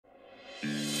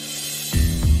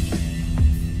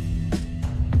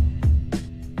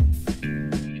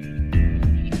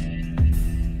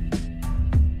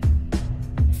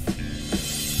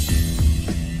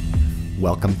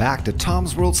Welcome back to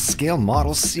Tom's World Scale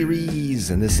Model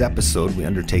Series. In this episode, we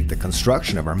undertake the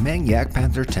construction of our Meng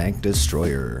Jagdpanther tank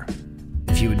destroyer.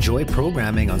 If you enjoy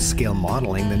programming on scale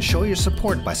modeling, then show your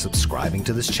support by subscribing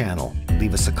to this channel.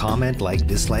 Leave us a comment, like,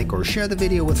 dislike, or share the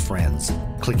video with friends.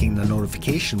 Clicking the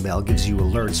notification bell gives you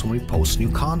alerts when we post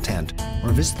new content, or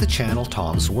visit the channel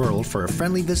Tom's World for a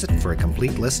friendly visit for a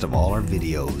complete list of all our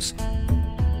videos.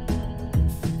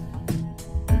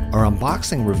 Our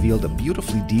unboxing revealed a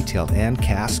beautifully detailed and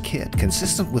cast kit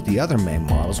consistent with the other Meng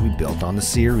models we built on the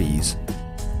series.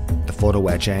 The photo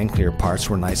etch and clear parts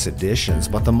were nice additions,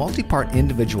 but the multi-part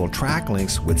individual track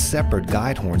links with separate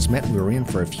guide horns meant we were in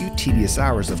for a few tedious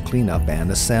hours of cleanup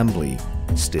and assembly.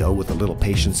 Still, with a little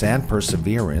patience and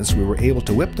perseverance, we were able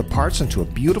to whip the parts into a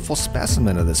beautiful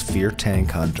specimen of this fierce tank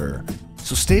hunter.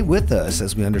 So stay with us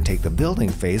as we undertake the building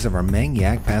phase of our Meng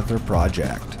Jagdpanther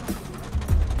project.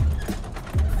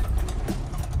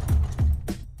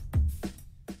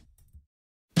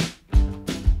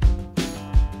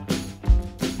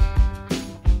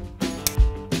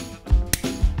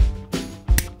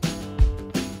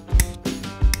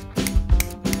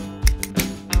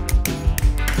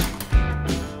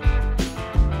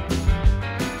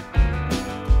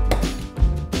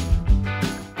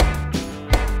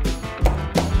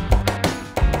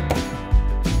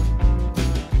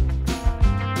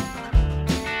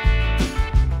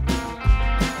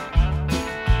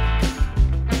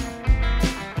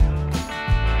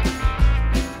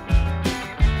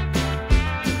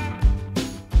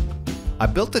 I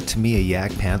built the Tamiya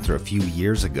Jagdpanther a few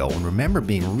years ago and remember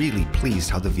being really pleased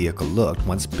how the vehicle looked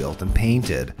once built and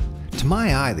painted. To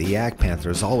my eye, the Jagdpanther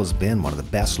has always been one of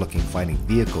the best looking fighting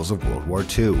vehicles of World War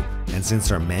II, and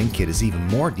since our Meng kit is even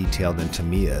more detailed than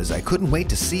Tamiya's, I couldn't wait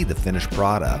to see the finished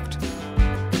product.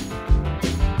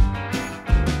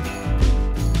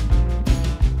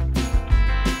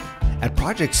 At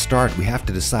project start, we have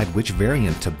to decide which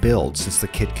variant to build since the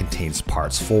kit contains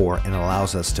parts for and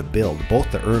allows us to build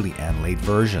both the early and late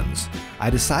versions.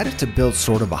 I decided to build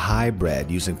sort of a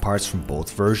hybrid using parts from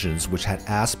both versions which had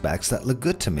aspects that look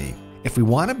good to me. If we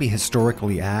want to be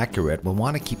historically accurate, we'll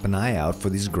want to keep an eye out for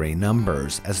these gray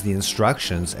numbers, as the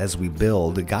instructions as we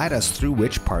build guide us through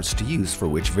which parts to use for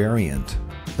which variant.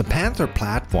 The Panther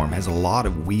platform has a lot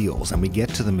of wheels and we get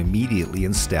to them immediately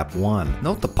in step 1.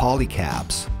 Note the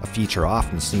polycaps, a feature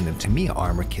often seen in Tamiya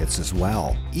armor kits as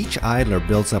well. Each idler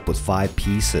builds up with 5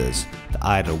 pieces. The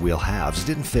idler wheel halves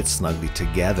didn't fit snugly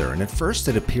together, and at first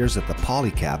it appears that the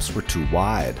polycaps were too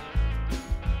wide.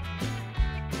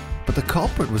 But the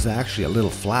culprit was actually a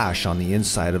little flash on the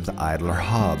inside of the idler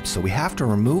hub, so we have to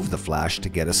remove the flash to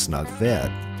get a snug fit.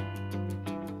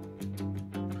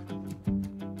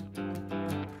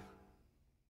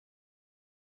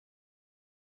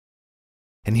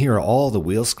 And here are all the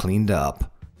wheels cleaned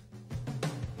up.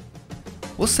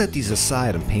 We'll set these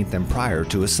aside and paint them prior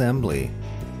to assembly.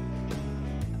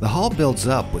 The hull builds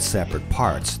up with separate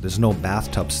parts. There's no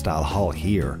bathtub style hull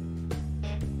here.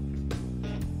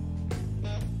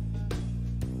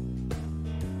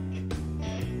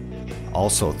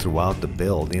 Also, throughout the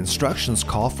build, the instructions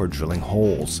call for drilling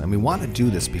holes, and we want to do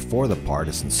this before the part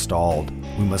is installed.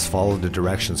 We must follow the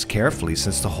directions carefully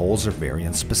since the holes are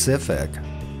variant specific.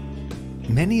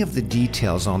 Many of the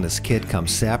details on this kit come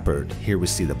separate. Here we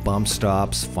see the bump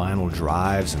stops, final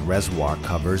drives, and reservoir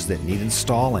covers that need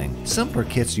installing. Simpler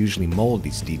kits usually mold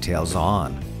these details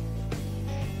on.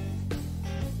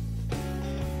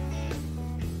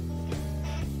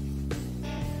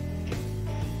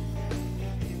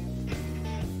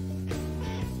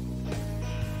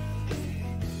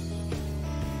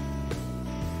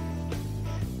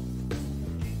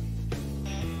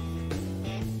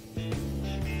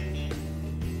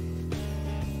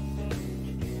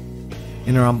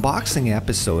 In our unboxing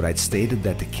episode, I'd stated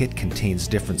that the kit contains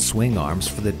different swing arms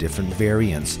for the different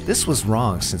variants. This was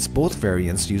wrong since both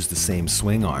variants use the same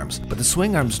swing arms, but the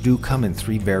swing arms do come in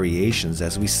 3 variations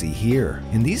as we see here.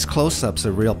 In these close-ups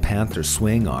of real Panther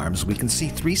swing arms, we can see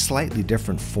 3 slightly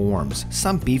different forms,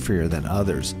 some beefier than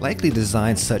others, likely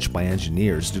designed such by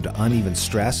engineers due to uneven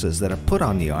stresses that are put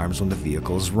on the arms when the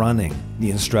vehicle is running.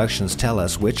 The instructions tell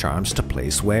us which arms to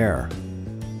place where.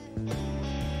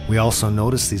 We also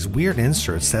notice these weird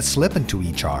inserts that slip into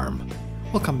each arm.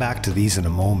 We'll come back to these in a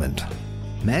moment.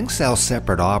 Meng sells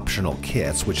separate optional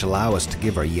kits which allow us to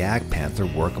give our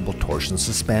Jagdpanther workable torsion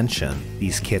suspension.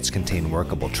 These kits contain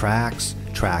workable tracks,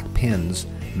 track pins,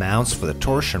 mounts for the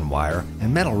torsion wire,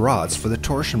 and metal rods for the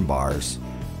torsion bars.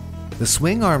 The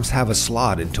swing arms have a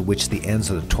slot into which the ends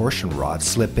of the torsion rods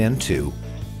slip into.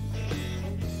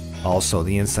 Also,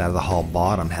 the inside of the hull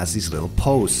bottom has these little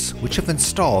posts, which if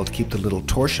installed keep the little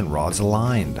torsion rods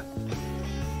aligned.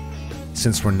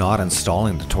 Since we're not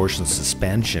installing the torsion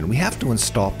suspension, we have to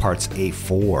install parts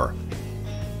A4.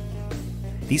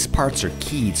 These parts are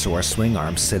keyed so our swing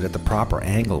arms sit at the proper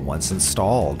angle once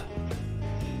installed.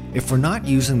 If we're not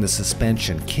using the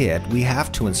suspension kit, we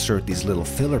have to insert these little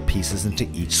filler pieces into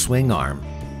each swing arm.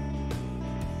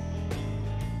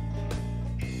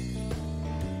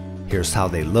 Here's how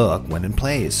they look when in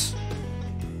place.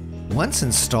 Once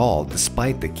installed,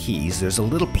 despite the keys, there's a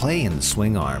little play in the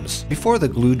swing arms. Before the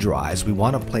glue dries, we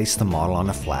want to place the model on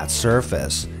a flat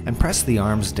surface and press the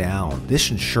arms down.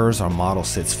 This ensures our model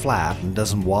sits flat and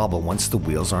doesn't wobble once the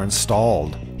wheels are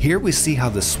installed. Here we see how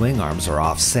the swing arms are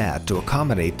offset to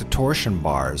accommodate the torsion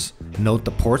bars. Note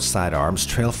the port side arms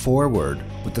trail forward,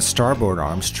 with the starboard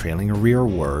arms trailing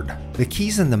rearward. The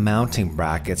keys in the mounting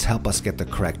brackets help us get the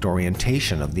correct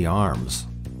orientation of the arms.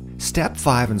 Step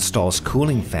 5 installs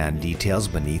cooling fan details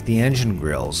beneath the engine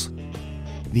grills.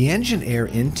 The engine air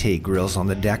intake grills on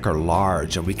the deck are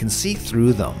large and we can see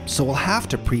through them, so we'll have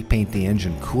to pre-paint the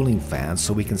engine cooling fans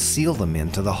so we can seal them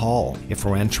into the hull. If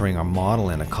we're entering our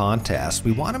model in a contest,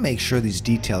 we want to make sure these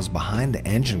details behind the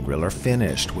engine grill are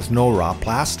finished with no raw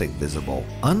plastic visible.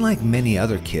 Unlike many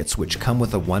other kits which come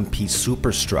with a one-piece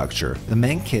superstructure, the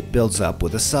Meng kit builds up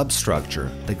with a substructure.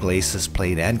 The glacis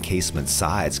plate and casement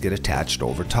sides get attached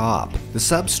over top. The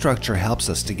substructure helps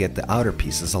us to get the outer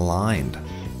pieces aligned.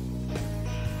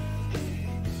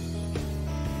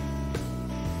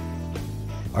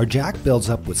 Our jack builds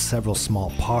up with several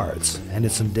small parts, and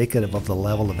it's indicative of the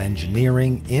level of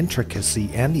engineering, intricacy,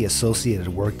 and the associated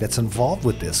work that's involved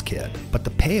with this kit. But the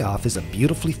payoff is a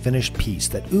beautifully finished piece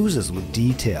that oozes with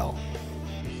detail.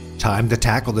 Time to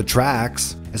tackle the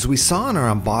tracks! As we saw in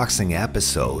our unboxing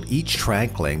episode, each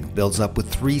track link builds up with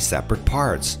 3 separate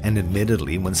parts, and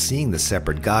admittedly, when seeing the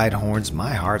separate guide horns,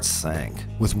 my heart sank.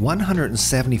 With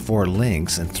 174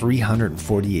 links and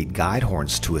 348 guide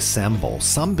horns to assemble,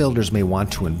 some builders may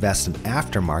want to invest in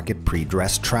aftermarket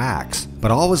pre-dressed tracks.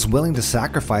 But always willing to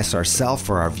sacrifice ourselves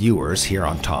for our viewers here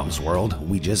on Tom's World,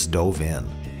 we just dove in.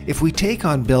 If we take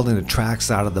on building the tracks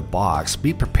out of the box,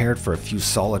 be prepared for a few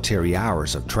solitary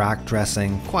hours of track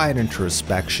dressing, quiet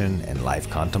introspection, and life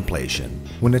contemplation.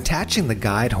 When attaching the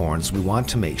guide horns, we want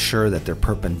to make sure that they're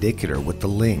perpendicular with the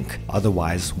link.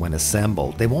 Otherwise, when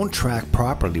assembled, they won't track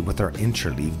properly with our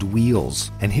interleaved wheels.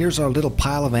 And here's our little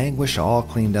pile of anguish all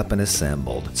cleaned up and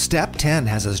assembled. Step 10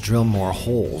 has us drill more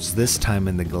holes, this time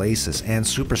in the glacis and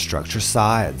superstructure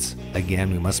sides.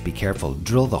 Again, we must be careful to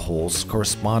drill the holes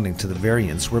corresponding to the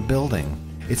variants we're building.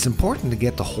 It's important to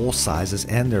get the hole sizes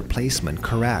and their placement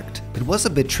correct. It was a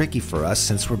bit tricky for us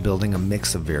since we're building a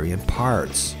mix of variant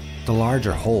parts. The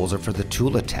larger holes are for the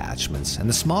tool attachments, and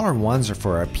the smaller ones are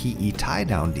for our PE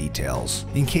tie-down details.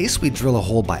 In case we drill a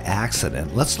hole by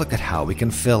accident, let's look at how we can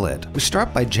fill it. We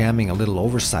start by jamming a little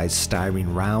oversized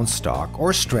styrene round stock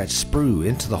or stretch sprue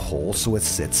into the hole so it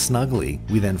sits snugly.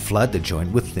 We then flood the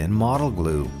joint with thin model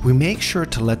glue. We make sure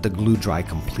to let the glue dry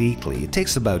completely. It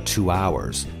takes about 2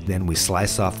 hours. Then we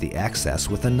slice off the excess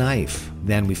with a knife.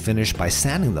 Then we finish by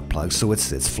sanding the plug so it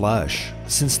sits flush.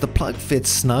 Since the plug fits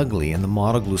snugly and the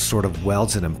model glue sort of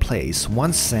welds it in place,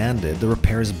 once sanded, the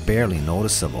repair is barely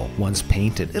noticeable. Once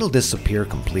painted, it'll disappear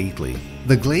completely.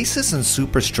 The glacis and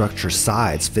superstructure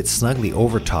sides fit snugly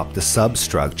over top the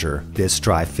substructure. This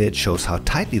dry fit shows how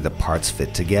tightly the parts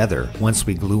fit together. Once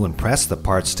we glue and press the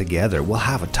parts together, we'll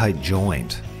have a tight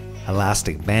joint.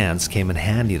 Elastic bands came in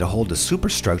handy to hold the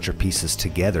superstructure pieces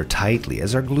together tightly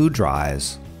as our glue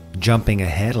dries. Jumping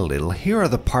ahead a little, here are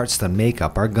the parts that make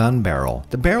up our gun barrel.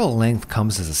 The barrel length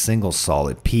comes as a single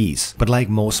solid piece, but like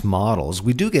most models,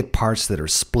 we do get parts that are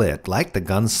split, like the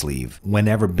gun sleeve.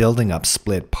 Whenever building up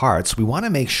split parts, we want to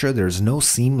make sure there's no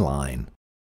seam line.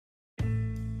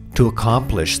 To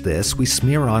accomplish this, we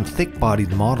smear on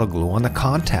thick-bodied model glue on the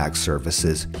contact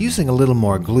surfaces, using a little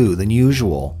more glue than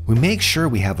usual. We make sure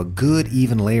we have a good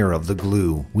even layer of the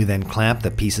glue. We then clamp the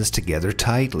pieces together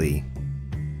tightly.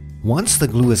 Once the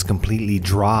glue is completely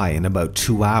dry in about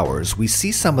 2 hours, we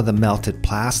see some of the melted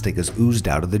plastic is oozed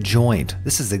out of the joint.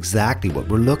 This is exactly what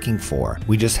we're looking for.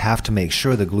 We just have to make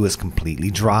sure the glue is completely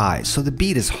dry, so the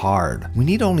bead is hard. We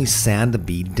need only sand the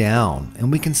bead down,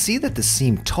 and we can see that the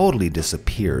seam totally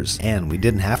disappears, and we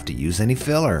didn't have to use any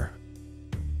filler.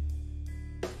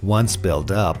 Once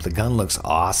built up, the gun looks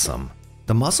awesome.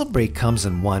 The muzzle brake comes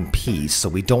in one piece, so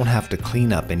we don't have to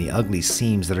clean up any ugly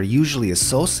seams that are usually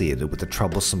associated with the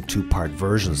troublesome 2-part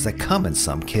versions that come in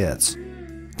some kits.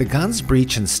 The gun's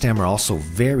breech and stem are also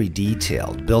very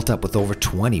detailed, built up with over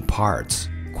 20 parts.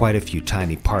 Quite a few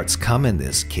tiny parts come in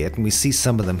this kit, and we see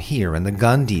some of them here in the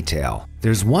gun detail.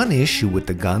 There's one issue with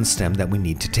the gun stem that we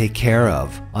need to take care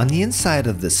of. On the inside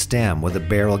of the stem where the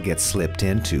barrel gets slipped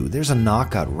into, there's a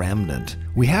knockout remnant.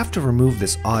 We have to remove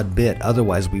this odd bit,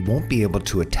 otherwise we won't be able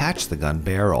to attach the gun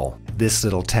barrel. This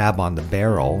little tab on the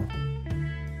barrel,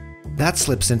 that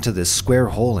slips into this square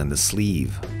hole in the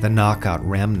sleeve. The knockout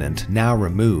remnant, now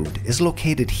removed, is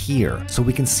located here, so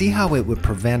we can see how it would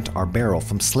prevent our barrel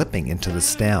from slipping into the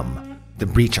stem. The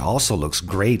breech also looks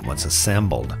great once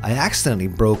assembled. I accidentally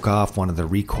broke off one of the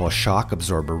recoil shock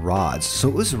absorber rods, so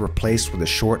it was replaced with a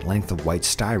short length of white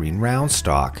styrene round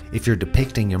stock. If you're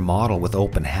depicting your model with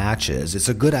open hatches, it's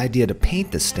a good idea to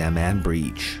paint the stem and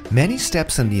breech. Many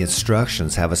steps in the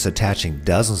instructions have us attaching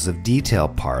dozens of detail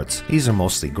parts. These are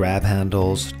mostly grab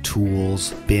handles,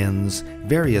 tools, bins,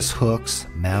 various hooks,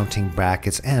 mounting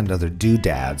brackets, and other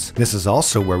doodads. This is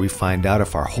also where we find out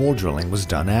if our hole drilling was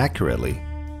done accurately.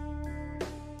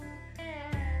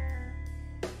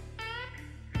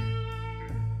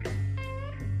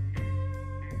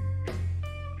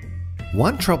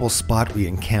 One trouble spot we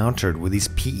encountered were these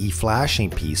PE flashing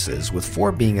pieces, with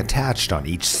 4 being attached on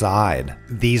each side.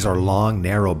 These are long,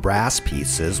 narrow brass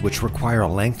pieces which require a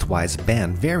lengthwise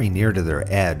bend very near to their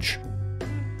edge.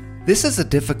 This is a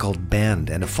difficult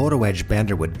bend, and a photo edge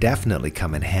bender would definitely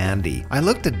come in handy. I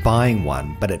looked at buying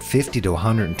one, but at $50 to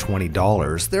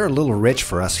 $120, they're a little rich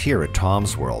for us here at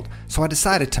Tom's World, so I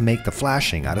decided to make the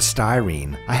flashing out of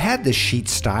styrene. I had this sheet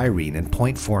styrene in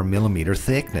 0.4mm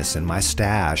thickness in my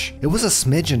stash. It was a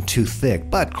smidgen too thick,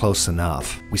 but close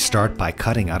enough. We start by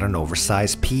cutting out an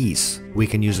oversized piece. We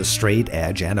can use a straight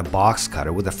edge and a box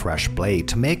cutter with a fresh blade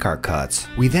to make our cuts.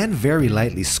 We then very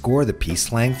lightly score the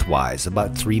piece lengthwise,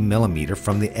 about 3mm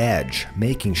from the edge,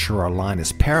 making sure our line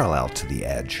is parallel to the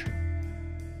edge.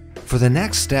 For the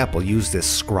next step, we'll use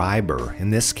this scriber, in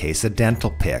this case a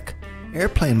dental pick.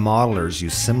 Airplane modelers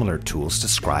use similar tools to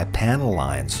scribe panel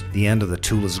lines. The end of the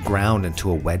tool is ground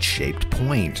into a wedge-shaped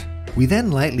point. We then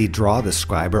lightly draw the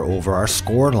scriber over our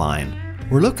score line.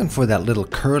 We're looking for that little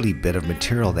curly bit of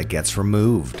material that gets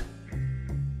removed.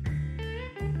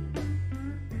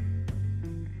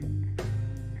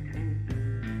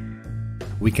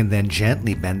 We can then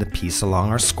gently bend the piece along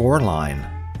our score line.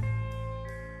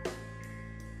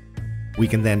 We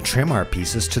can then trim our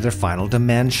pieces to their final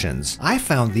dimensions. I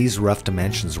found these rough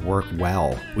dimensions work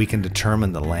well. We can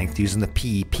determine the length using the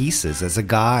PE pieces as a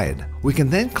guide. We can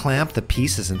then clamp the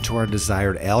pieces into our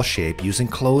desired L shape using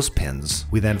clothespins.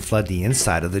 We then flood the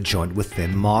inside of the joint with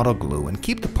thin model glue and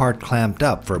keep the part clamped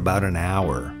up for about an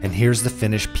hour. And here's the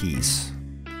finished piece.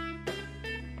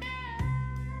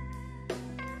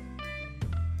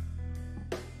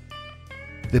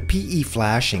 The PE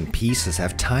flashing pieces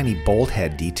have tiny bolt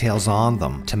head details on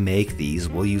them. To make these,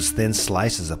 we'll use thin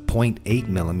slices of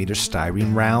 0.8mm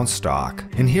styrene round stock.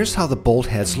 And here's how the bolt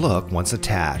heads look once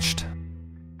attached.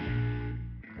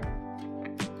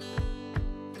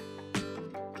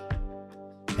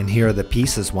 And here are the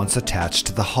pieces once attached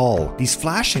to the hull. These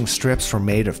flashing strips were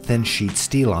made of thin sheet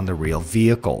steel on the real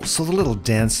vehicle, so the little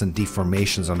dents and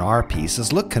deformations on our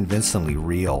pieces look convincingly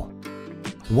real.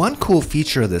 One cool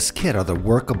feature of this kit are the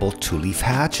workable 2-leaf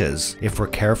hatches. If we're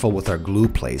careful with our glue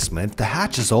placement, the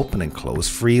hatches open and close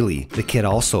freely. The kit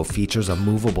also features a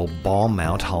movable ball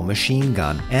mount hull machine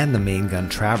gun, and the main gun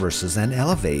traverses and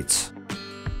elevates.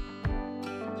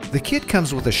 The kit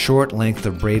comes with a short length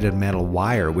of braided metal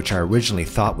wire, which I originally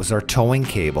thought was our towing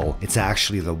cable. It's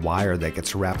actually the wire that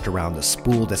gets wrapped around the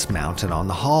spool that's mounted on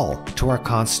the hull. To our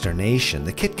consternation,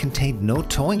 the kit contained no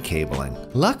towing cabling.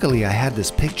 Luckily, I had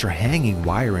this picture hanging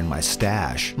wire in my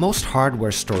stash. Most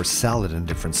hardware stores sell it in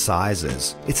different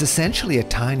sizes. It's essentially a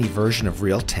tiny version of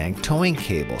real tank towing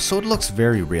cable, so it looks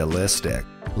very realistic.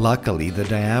 Luckily, the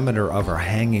diameter of our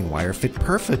hanging wire fit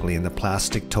perfectly in the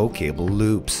plastic tow cable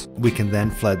loops. We can then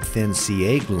flood thin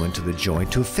CA glue into the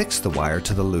joint to affix the wire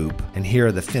to the loop. And here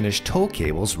are the finished tow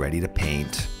cables ready to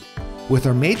paint. With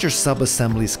our major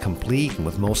sub-assemblies complete and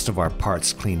with most of our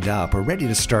parts cleaned up, we're ready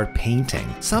to start painting.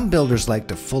 Some builders like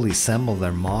to fully assemble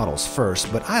their models first,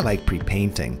 but I like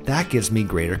pre-painting. That gives me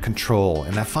greater control,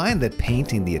 and I find that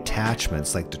painting the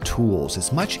attachments like the tools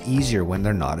is much easier when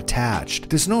they're not attached.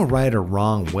 There's no right or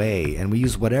wrong way, and we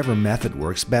use whatever method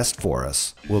works best for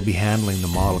us. We'll be handling the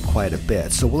model quite a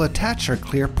bit, so we'll attach our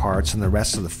clear parts and the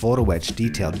rest of the photo etch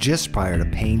detail just prior to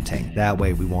painting. That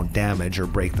way we won't damage or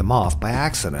break them off by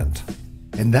accident.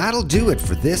 And that'll do it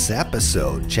for this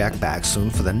episode. Check back soon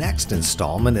for the next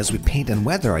installment as we paint and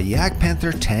weather a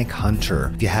Jagdpanther tank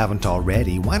hunter. If you haven't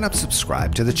already, why not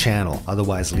subscribe to the channel?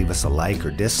 Otherwise, leave us a like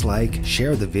or dislike,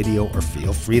 share the video, or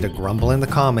feel free to grumble in the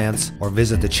comments, or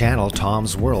visit the channel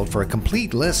Tom's World for a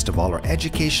complete list of all our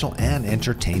educational and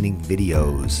entertaining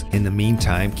videos. In the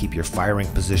meantime, keep your firing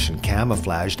position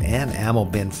camouflaged and ammo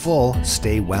bin full,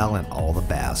 stay well, and all the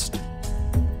best.